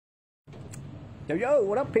Yo,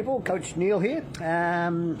 what up, people? Coach Neil here.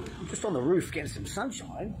 Just on the roof getting some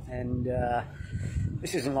sunshine, and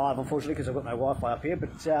this isn't live, unfortunately, because I've got no Wi-Fi up here,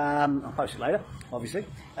 but I'll post it later, obviously.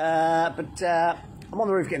 But I'm on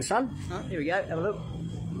the roof getting sun. Right, here we go, have a look.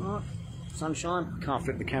 Right, sunshine. Can't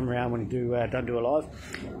flip the camera around when you don't do a live.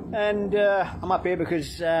 And I'm up here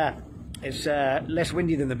because it's less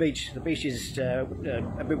windy than the beach. The beach is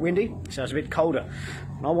a bit windy, so it's a bit colder.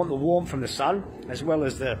 And I want the warmth from the sun, as well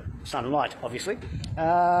as the sunlight, obviously.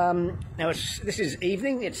 Now, this is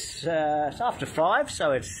evening. It's after 5,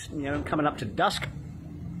 so it's coming up to dusk.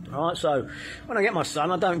 All right, so when I get my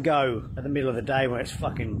sun, I don't go at the middle of the day where it's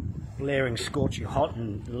fucking blaring, scorching hot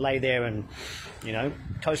and lay there and,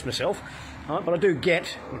 toast myself. All right, but I do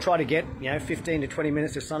try to get, 15 to 20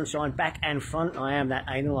 minutes of sunshine back and front. I am that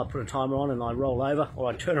anal. I put a timer on and I roll over, or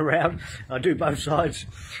I turn around. I do both sides,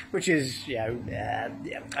 which is, I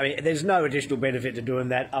mean, there's no additional benefit to doing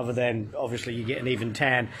that other than, obviously, you get an even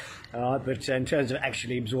tan. All right, but in terms of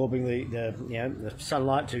actually absorbing the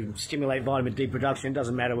sunlight to stimulate vitamin D production, it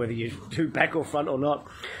doesn't matter whether you do back or front or not.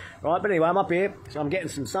 All right, but anyway, I'm up here, so I'm getting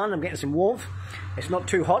some sun, I'm getting some warmth. It's not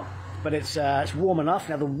too hot, but it's warm enough.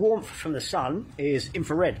 Now, the warmth from the sun is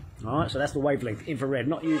infrared. All right, so that's the wavelength, infrared,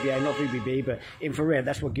 not UVA, not VBB, but infrared.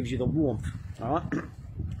 That's what gives you the warmth. All right.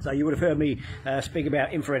 So you would have heard me speak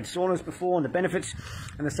about infrared saunas before and the benefits,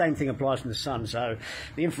 and the same thing applies from the sun. So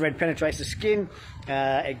the infrared penetrates the skin.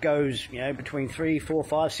 It goes, between 3, 4,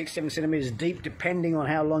 5, 6, 7 centimeters deep, depending on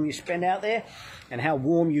how long you spend out there and how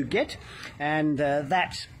warm you get. And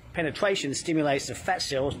that penetration stimulates the fat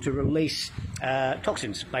cells to release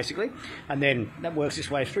toxins, basically, and then that works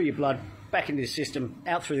its way through your blood, back into the system,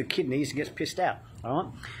 out through the kidneys, and gets pissed out. All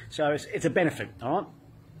right, so it's a benefit. All right.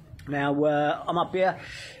 Now, I'm up here,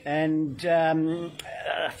 and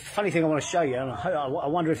funny thing I want to show you, and I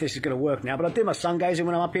wonder if this is going to work now, but I do my sun gazing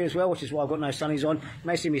when I'm up here as well, which is why I've got no sunnies on. You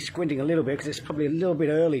may see me squinting a little bit, because it's probably a little bit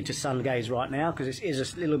early to sun gaze right now, because it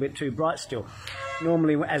is a little bit too bright still.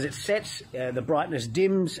 Normally, as it sets, the brightness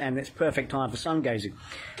dims, and it's perfect time for sun gazing.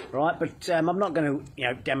 Right, but I'm not going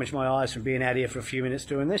to, damage my eyes from being out here for a few minutes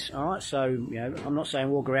doing this. All right, so I'm not saying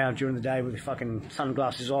walk around during the day with your fucking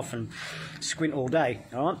sunglasses off and squint all day.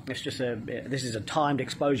 All right, it's just this is a timed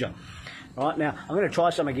exposure. All right, now I'm going to try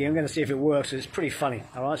something here. I'm going to see if it works. It's pretty funny.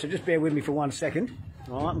 All right, so just bear with me for 1 second.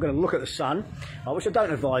 All right, I'm going to look at the sun, which I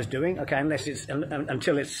don't advise doing. Okay, unless it's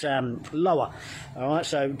until it's lower. All right,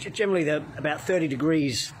 so generally they're about 30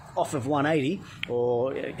 degrees off of 180,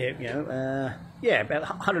 or about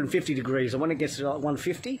 150 degrees. And when it gets to like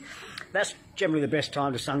 150, that's generally the best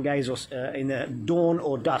time to sun gaze, or in the dawn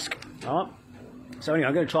or dusk. All right. So anyway,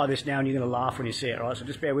 I'm going to try this now, and you're going to laugh when you see it. All right, so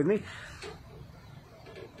just bear with me.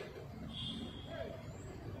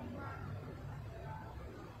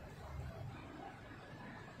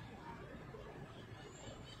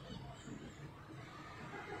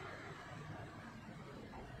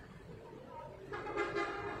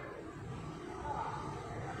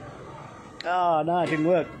 Oh, no, it didn't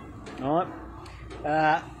work. All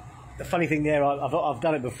right. The funny thing there, I've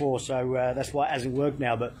done it before, so that's why it hasn't worked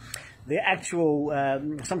now. But the actual,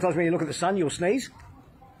 sometimes when you look at the sun, you'll sneeze.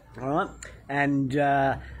 All right. And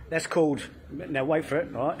that's called, now wait for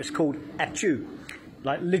it, all right, it's called ACHOO.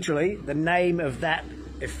 Like literally, the name of that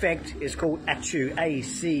effect is called ACHOO,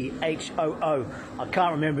 A-C-H-O-O. I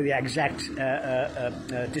can't remember the exact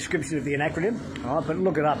description of the acronym, all right, but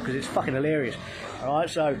look it up because it's fucking hilarious. All right,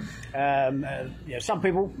 so some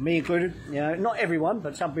people, me included, not everyone,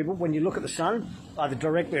 but some people, when you look at the sun, either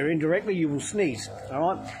directly or indirectly, you will sneeze.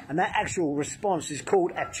 All right, and that actual response is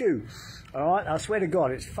called ACHOO. All right, I swear to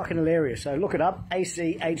God, it's fucking hilarious. So look it up,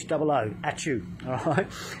 A-C-H-O-O, ACHOO. All right,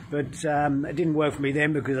 but it didn't work for me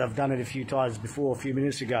then because I've done it a few times before, a few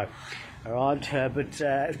minutes ago. All right, but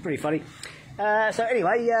it's pretty funny. So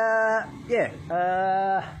anyway,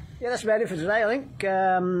 that's about it for today, I think.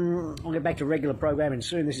 I'll get back to regular programming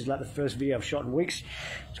soon. This is like the first video I've shot in weeks.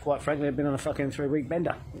 It's quite frankly, I've been on a fucking 3-week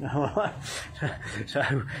bender.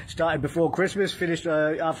 So started before Christmas, finished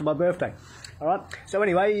after my birthday. All right. So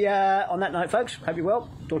anyway, on that note, folks, hope you're well.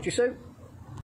 Talk to you soon.